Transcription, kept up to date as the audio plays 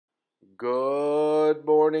Good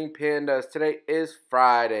morning, Pandas. Today is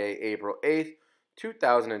Friday, April 8th,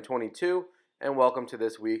 2022, and welcome to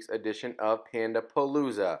this week's edition of Panda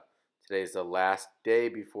Palooza. Today is the last day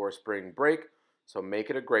before spring break, so make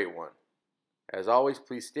it a great one. As always,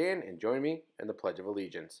 please stand and join me in the Pledge of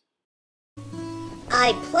Allegiance.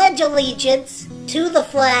 I pledge allegiance to the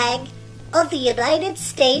flag of the United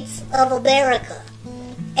States of America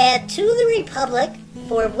and to the republic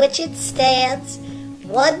for which it stands,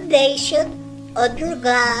 one nation, under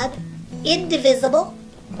God, indivisible,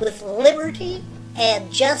 with liberty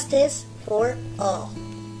and justice for all.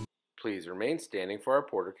 Please remain standing for our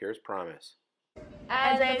Porter Cares promise.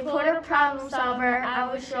 As a Porter problem solver,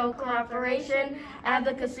 I will show cooperation,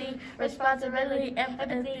 advocacy, responsibility,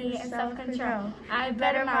 empathy, and self-control. I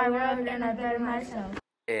better my world and I better myself.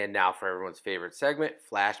 And now for everyone's favorite segment,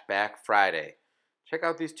 Flashback Friday. Check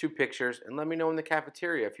out these two pictures and let me know in the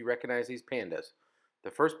cafeteria if you recognize these pandas. The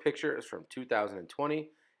first picture is from 2020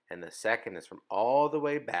 and the second is from all the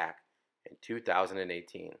way back in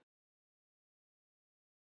 2018.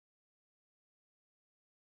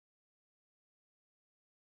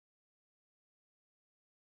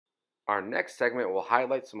 Our next segment will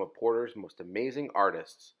highlight some of Porter's most amazing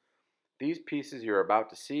artists. These pieces you're about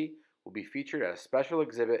to see will be featured at a special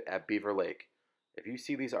exhibit at Beaver Lake. If you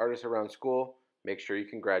see these artists around school, make sure you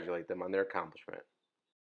congratulate them on their accomplishment.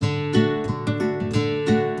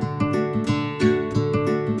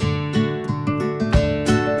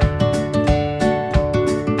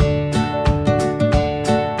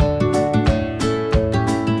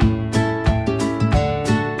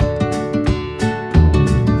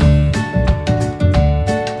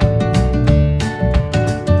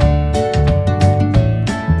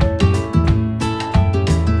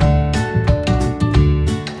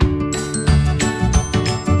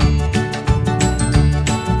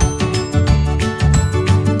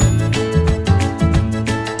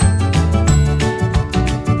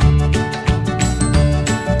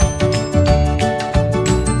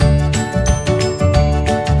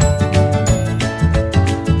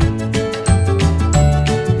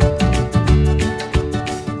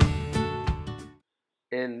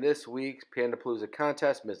 In this week's Panda Palooza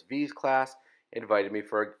contest, Miss V's class invited me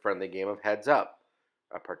for a friendly game of Heads Up.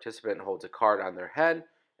 A participant holds a card on their head,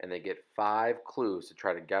 and they get 5 clues to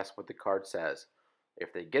try to guess what the card says.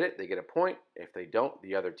 If they get it, they get a point. If they don't,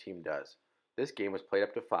 the other team does. This game was played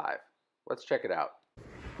up to 5. Let's check it out.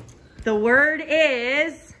 The word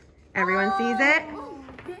is, everyone sees it?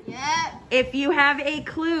 Yeah. If you have a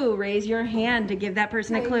clue, raise your hand to give that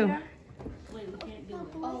person a clue. Wait, we can't do it.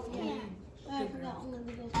 Oh, yeah. I forgot.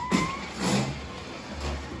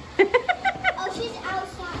 Oh, she's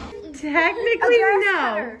outside. Technically,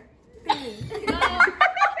 no.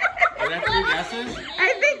 Are that 3 guesses?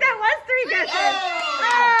 I think that was 3 guesses.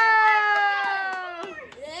 Oh!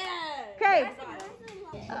 Okay.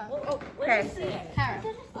 Okay.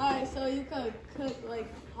 Alright, so you could cook like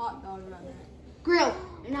hot dogs on it. Grill.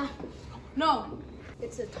 No.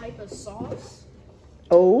 It's a type of sauce.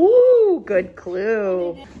 Oh, good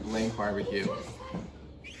clue. Lane barbecue.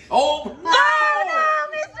 Oh! Oh no,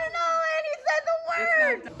 Mr. Nolan, he said the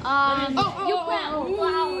word.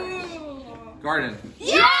 Flower. Garden.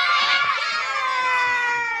 Yeah!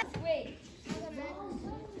 Wait.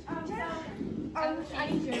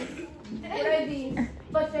 What are these?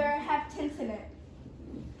 But they have tints in it.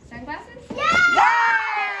 Sunglasses?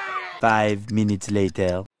 Yeah! 5 minutes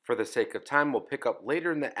later. For the sake of time, we'll pick up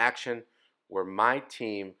later in the action where my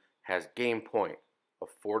team has game point, a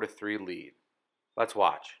 4-3 lead. Let's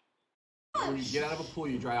watch. When you get out of a pool,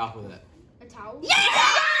 you dry off with it. A towel? Yeah!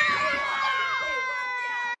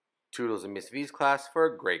 Toodles and Miss V's class for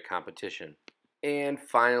a great competition. And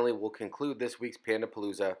finally, we'll conclude this week's Panda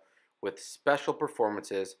Palooza with special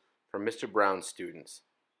performances from Mr. Brown's students.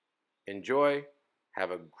 Enjoy,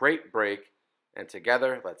 have a great break, and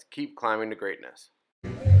together, let's keep climbing to greatness.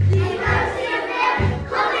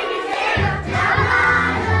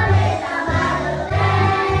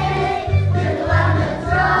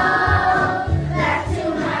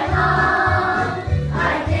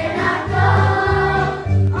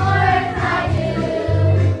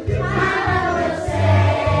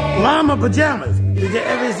 Llama pajamas. Did you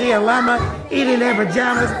ever see a llama eating their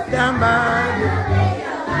pajamas down by?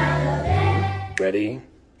 Ready,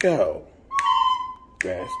 go.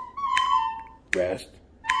 Rest, rest,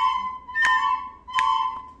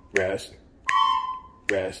 rest,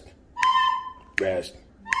 rest, rest,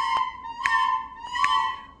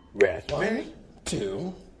 rest. 1,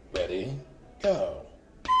 2, ready, go.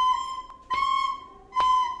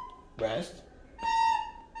 Rest,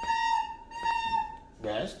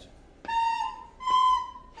 rest.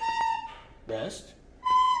 Best.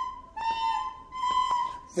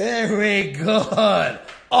 Very good.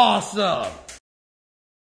 Awesome.